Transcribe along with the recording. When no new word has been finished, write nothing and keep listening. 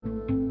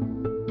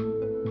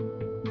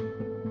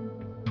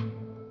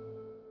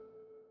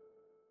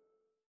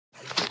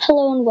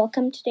Hello and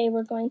welcome. Today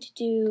we're going to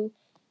do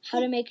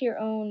how to make your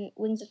own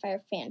Wings of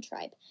Fire fan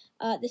tribe.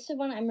 This is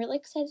one I'm really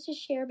excited to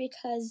share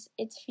because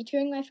it's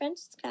featuring my friend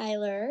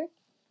Skylar.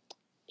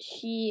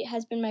 She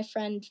has been my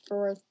friend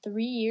for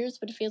 3 years,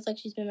 but it feels like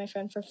she's been my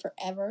friend for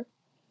forever.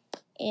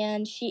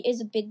 And she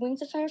is a big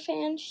Wings of Fire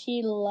fan.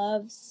 She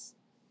loves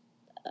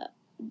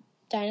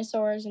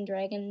dinosaurs and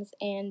dragons,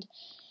 and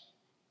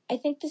I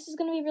think this is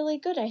going to be really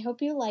good. I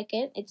hope you like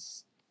it.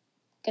 It's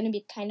going to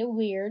be kind of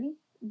weird,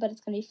 but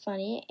it's going to be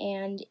funny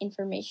and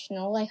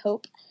informational, I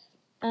hope.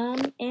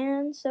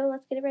 And so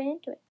let's get right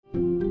into it.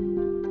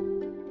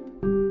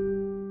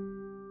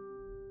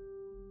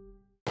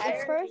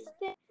 The first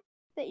thing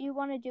that you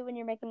want to do when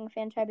you're making a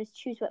fan tribe is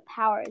choose what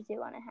powers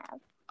you want to have.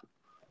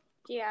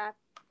 Yeah,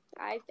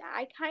 I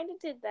kind of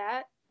did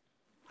that.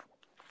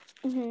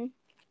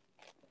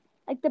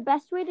 Like the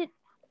best way to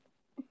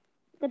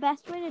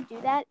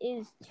do that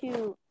is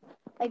to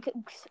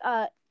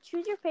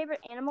choose your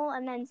favorite animal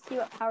and then see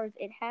what powers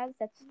it has.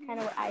 That's kind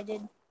of what I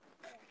did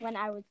when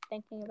I was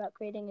thinking about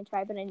creating a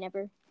tribe, but I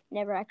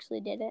never actually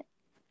did it.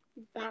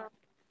 That's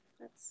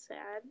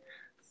sad.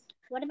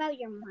 What about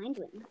your mind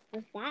wing?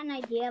 Was that an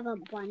idea of a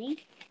bunny?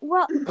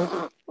 Well,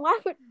 why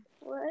would...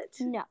 What?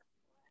 No.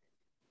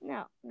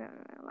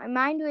 My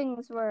mind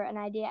wings were an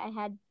idea I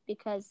had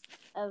because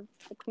of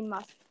the Queen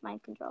Moss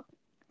mind control.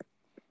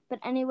 But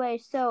anyway,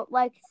 so,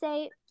 like,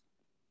 say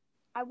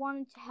I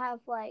wanted to have,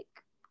 like,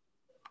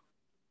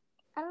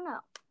 I don't know.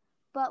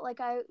 But, like,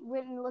 I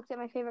went and looked at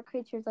my favorite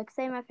creatures. Like,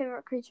 say my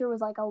favorite creature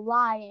was, like, a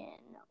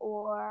lion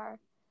or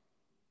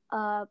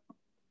a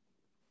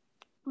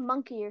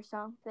monkey or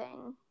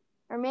something.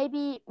 Or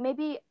maybe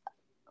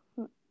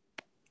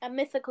a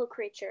mythical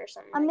creature or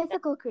something. A like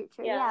mythical that.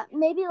 creature, yeah.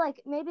 Maybe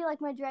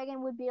my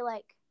dragon would be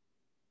like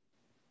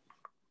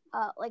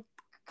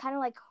kind of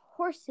like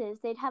horses.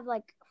 They'd have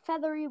like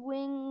feathery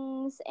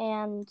wings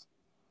and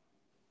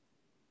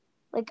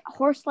like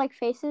horse-like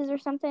faces or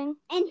something.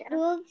 And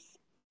hooves.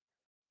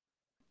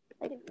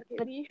 Like,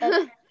 maybe.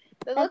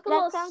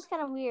 that sounds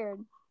kind of weird.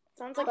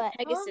 Sounds like a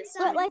Pegasus.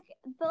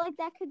 But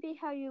that could be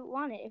how you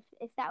want it.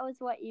 If that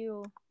was what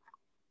you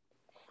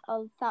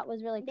thought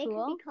was really cool. They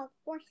could be called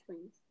horse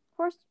wings.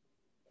 Horse.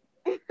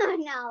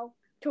 No.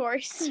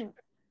 Horse.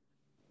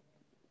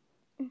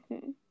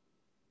 Mm-hmm.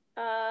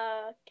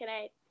 Can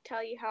I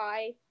tell you how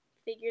I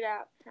figured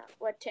out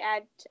what to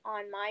add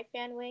on my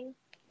fan wing?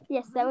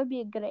 Yes, that would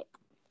be great.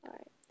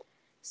 Alright.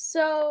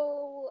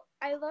 So,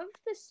 I loved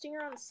the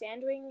stinger on the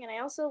sandwing, and I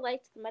also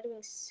liked the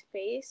mudwing's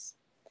face.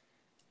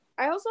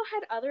 I also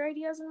had other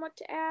ideas on what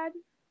to add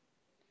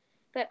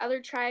that other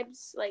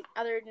tribes, like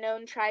other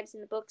known tribes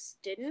in the books,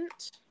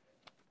 didn't.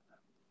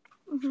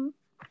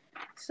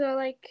 So,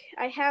 like,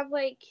 I have,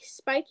 like,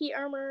 spiky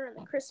armor and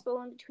the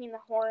crystal in between the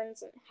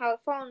horns and how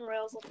fallen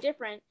royals look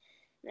different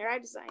in their eye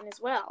design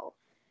as well.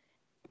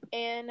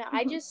 And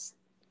I just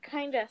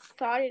kind of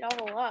thought it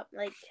all up.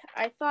 Like,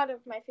 I thought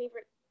of my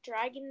favorite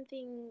dragon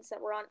things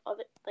that were on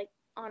other, like,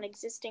 on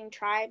existing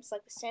tribes,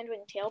 like the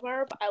Sandwing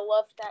Tailbarb. I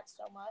loved that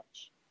so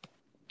much.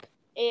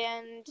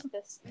 And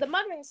the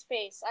Mudwing's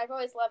face. I've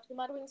always loved the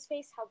Mudwing's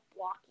face, how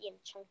blocky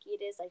and chunky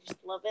it is. I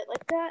just love it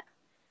like that.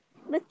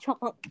 The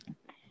chunk.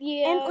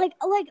 Yeah. And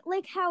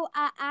like how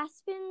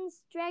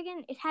Aspen's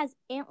dragon, it has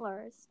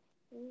antlers.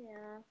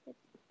 Yeah.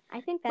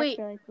 I think that's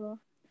really cool.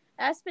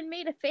 Aspen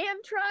made a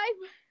fan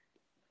tribe?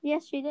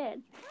 Yes, she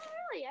did. Oh,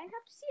 really? I have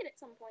to see it at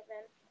some point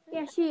then.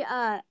 Yeah, she,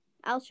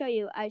 I'll show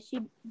you. She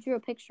drew a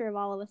picture of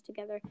all of us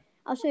together.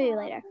 I'll show you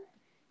later.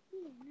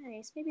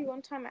 Nice. Maybe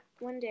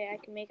one day I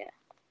can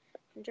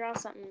draw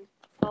something,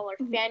 all our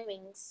fan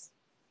wings,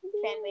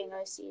 fan wing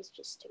OCs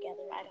just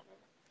together. I don't know.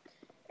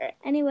 Right.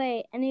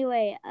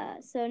 Anyway,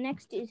 so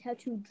next is how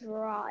to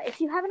draw. If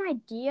you have an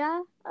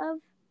idea of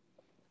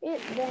it,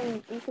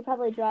 then you should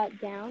probably draw it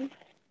down,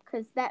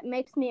 because that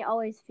makes me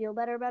always feel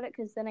better about it,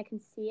 because then I can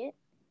see it.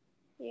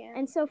 Yeah.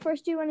 And so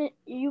first you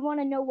want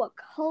to know what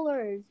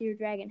colors your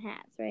dragon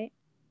has, right?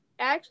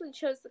 I actually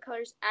chose the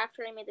colors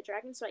after I made the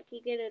dragon, so I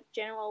could get a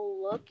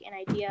general look and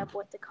idea of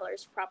what the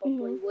colors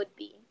probably would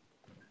be.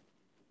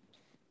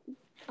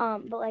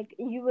 But like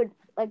you would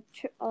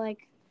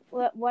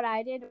what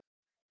I did.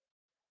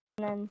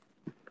 And then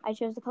I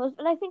chose the colors,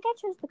 but I think I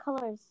chose the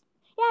colors.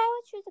 Yeah, I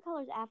always choose the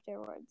colors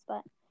afterwards,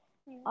 but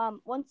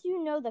once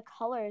you know the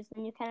colors,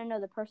 then you kind of know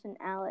the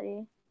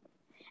personality.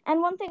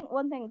 And one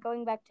thing,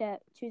 going back to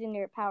choosing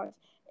your powers,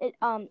 it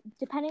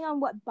depending on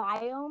what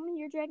biome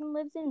your dragon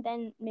lives in,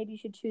 then maybe you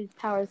should choose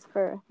powers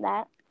for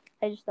that.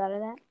 I just thought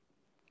of that.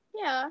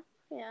 Yeah.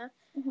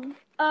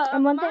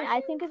 And one thing I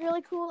think is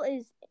really cool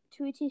is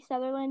Tweety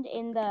Sutherland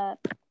in the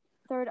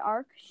third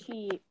arc.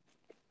 She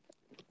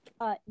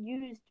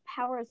used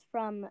powers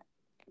from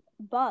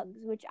bugs,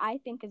 which I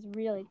think is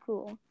really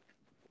cool.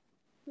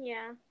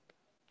 Yeah.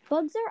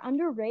 Bugs are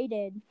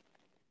underrated.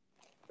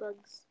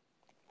 Bugs.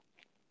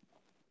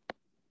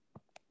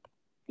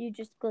 You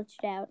just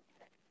glitched out.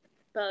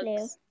 Bugs.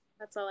 Hello.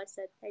 That's all I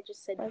said. I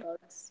just said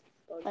bugs.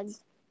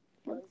 Bugs.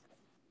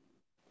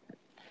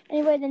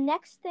 Anyway, the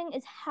next thing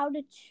is how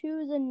to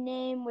choose a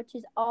name, which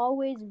is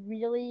always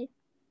really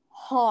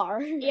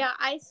hard. Yeah,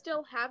 I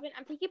still haven't.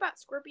 I'm thinking about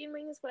scorpion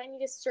wings, but I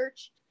need to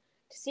search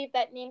to see if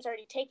that name's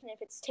already taken.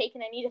 If it's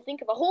taken, I need to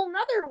think of a whole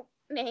nother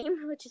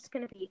name, which is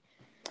going to be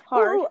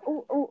hard.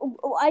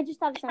 Oh, I just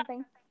thought of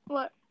something.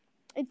 What?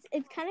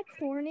 It's kind of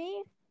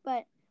corny,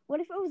 but what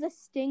if it was a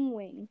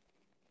stingwing?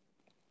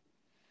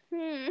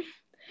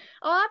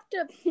 I'll have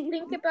to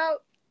think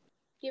about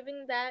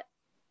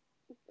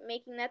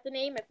making that the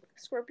name if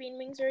scorpion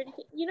wings are already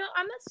taken. You know,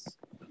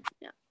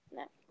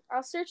 no.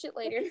 I'll search it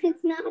later.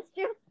 It's not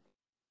true.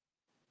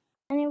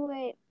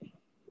 Anyway,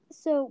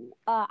 so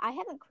I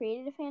haven't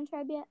created a fan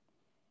tribe yet,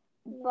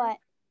 but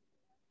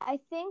I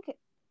think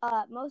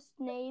most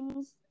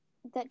names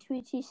that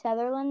Tweety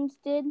Sutherland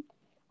did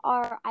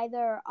are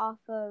either off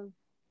of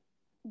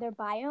their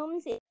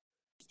biomes,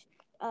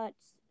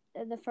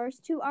 the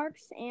first 2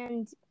 arcs,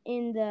 and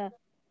in the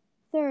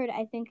third,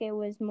 I think it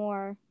was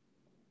more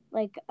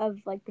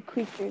of the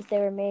creatures they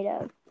were made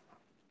of.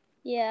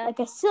 Yeah. Like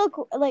a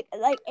silk,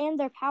 and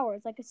their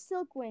powers. Like a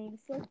silkwing.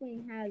 The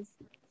silkwing has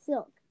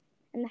silk,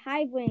 and the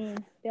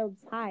hivewing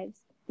builds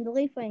hives, and the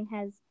leafwing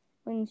has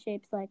wing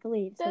shapes like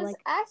leaves. Does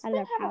Aspen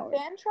have a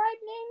fan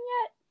tribe name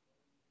yet?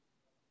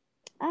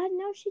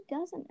 No, she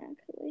doesn't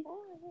actually.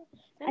 Oh,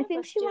 I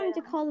think she wanted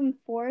to call them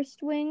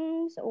forest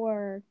wings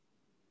or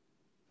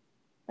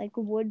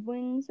wood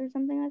wings or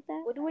something like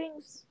that. Wood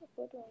wings.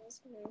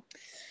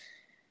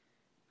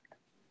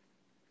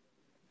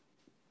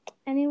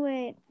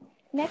 Anyway,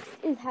 next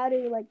is how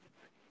to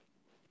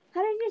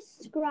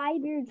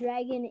describe your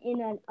dragon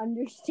in an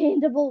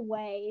understandable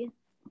way.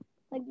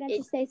 Not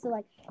just say it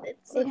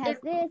has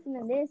this and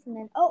then this and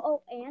then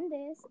and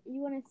this.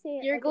 You want to say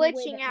it. You're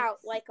glitching out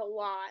a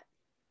lot.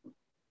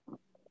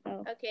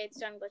 Oh. Okay, it's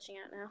done glitching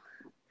out now.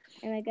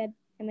 Am I good?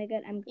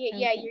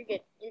 Yeah, you're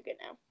good. You're good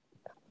now.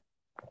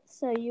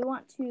 So you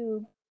want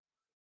to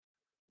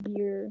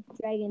your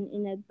dragon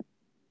in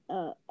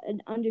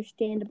an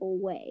understandable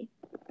way.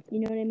 You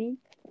know what I mean?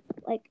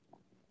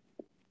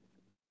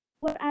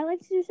 What I like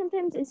to do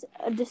sometimes is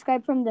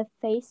describe from the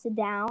face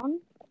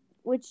down,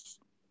 which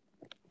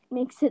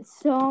makes it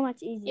so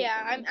much easier.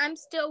 Yeah, I'm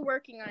still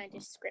working on a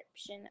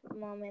description at the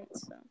moment.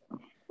 So,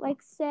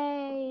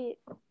 say,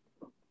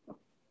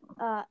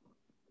 I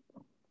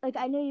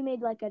know you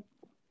made a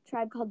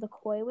tribe called the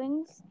Koi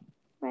Wings,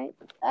 right?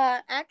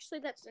 Actually,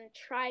 that's a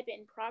tribe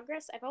in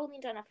progress. I've only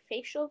done a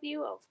facial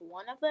view of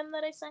one of them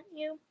that I sent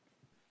you.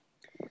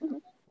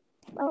 From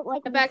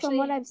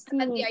what I've seen,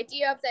 had the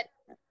idea of that.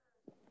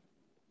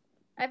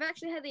 I've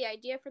actually had the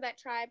idea for that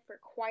tribe for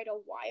quite a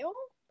while,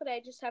 but I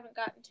just haven't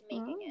gotten to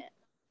making it.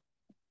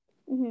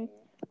 Mm-hmm.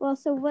 Well,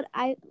 so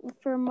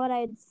from what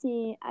I'd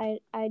seen, I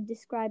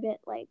describe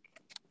it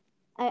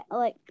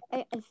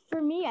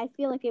for me, I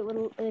feel like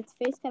its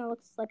face kind of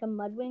looks like a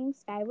mudwing,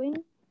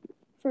 skywing,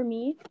 for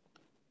me.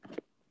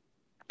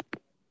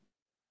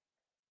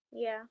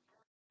 Yeah.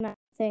 I'm not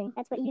saying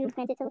That's what you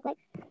planned it to look like.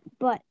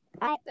 But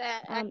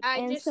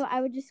so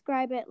I would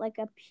describe it like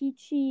a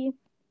peachy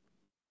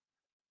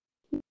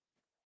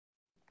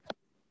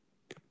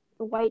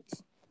white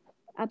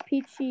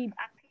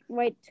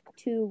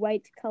to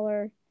white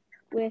color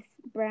with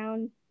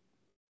brown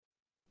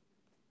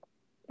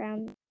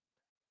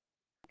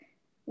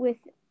with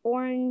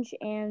orange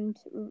and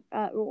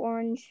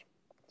orange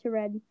to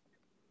red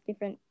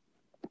different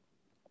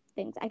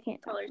things. I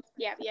can't tell. Colors.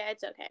 Yeah,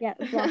 it's okay. Yeah,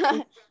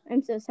 glosses.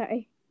 I'm so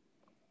sorry.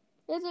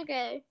 It's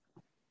okay.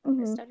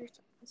 Mm-hmm.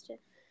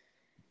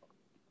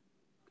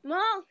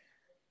 Well,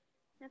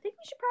 I think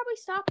we should probably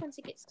stop once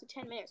it gets to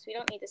 10 minutes. We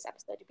don't need this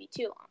episode to be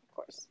too long, of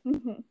course.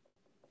 Mm-hmm.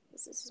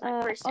 This is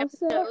my first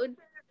episode.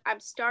 I'm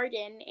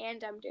starting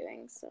and I'm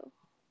doing, so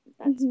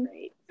that's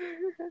great.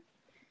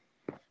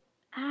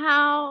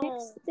 How?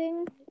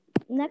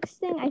 Next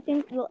thing, I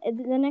think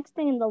the next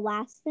thing and the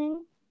last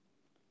thing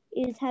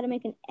is how to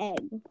make an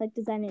egg,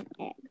 design an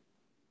egg.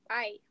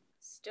 I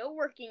still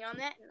working on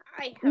that, and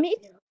I have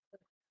no.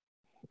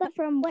 But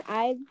from what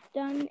I've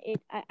done,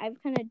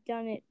 I've kind of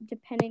done it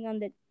depending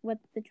on what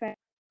the tribe.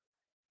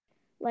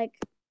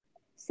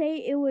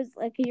 Say it was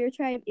your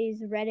tribe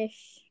is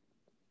reddish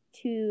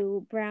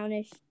to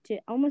brownish to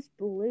almost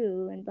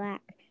blue and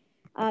black.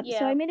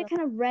 So I made it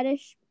kind of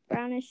reddish,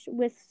 brownish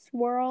with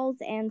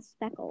swirls and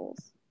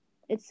speckles.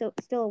 It's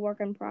still a work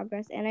in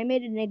progress, and I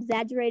made an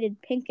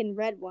exaggerated pink and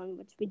red one,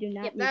 which we do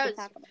not need to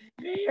talk about.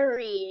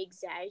 Very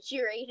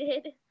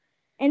exaggerated.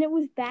 And it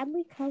was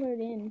badly colored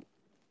in.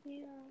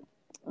 Yeah.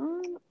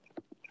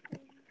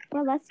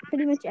 Well, that's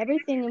pretty much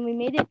everything, and we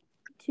made it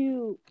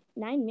to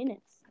 9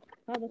 minutes.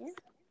 Wow, that's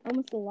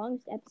almost the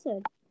longest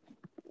episode.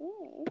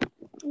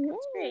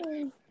 That's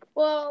great.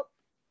 Well,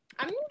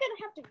 I'm going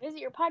to have to visit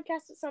your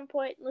podcast at some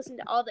point and listen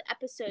to all the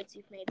episodes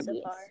you've made so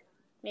far.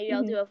 Maybe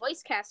I'll do a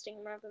voice casting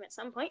of them at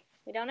some point.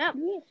 We don't know.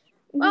 Yes.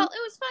 Well,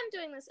 it was fun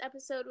doing this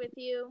episode with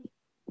you.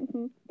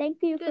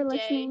 Thank you for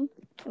listening,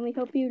 and we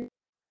hope you...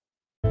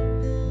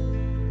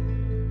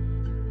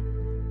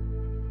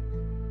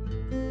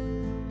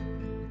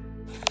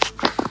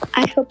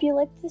 I hope you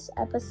liked this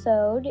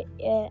episode.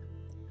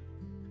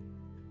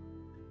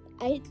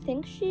 I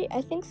think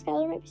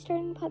Skylar might be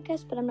starting a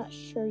podcast, but I'm not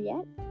sure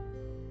yet.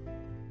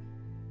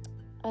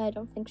 I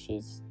don't think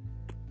she's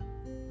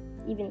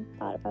even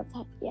thought about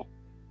that yet.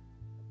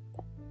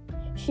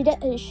 She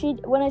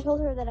when I told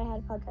her that I had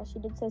a podcast, she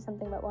did say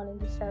something about wanting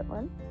to start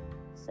one.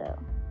 So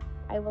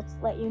I will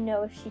let you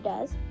know if she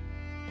does.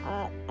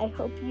 I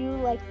hope you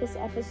like this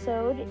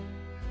episode.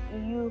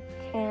 You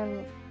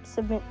can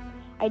submit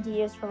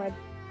ideas for my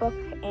book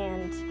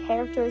and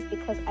characters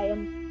because I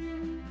am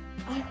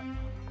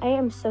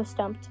so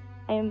stumped.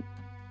 I am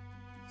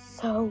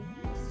so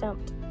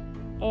stumped.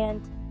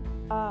 And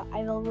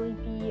I will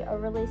be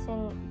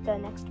releasing the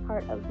next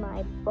part of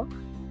my book.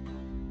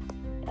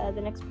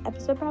 The next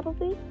episode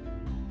probably.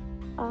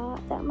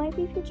 That might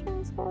be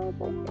featuring Skylar,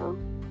 but no.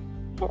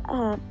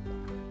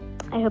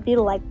 I hope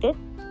you liked it.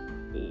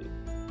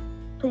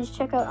 Please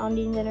check out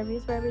Ondine's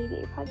interviews wherever you get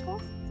your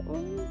podcasts.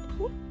 And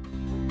yeah.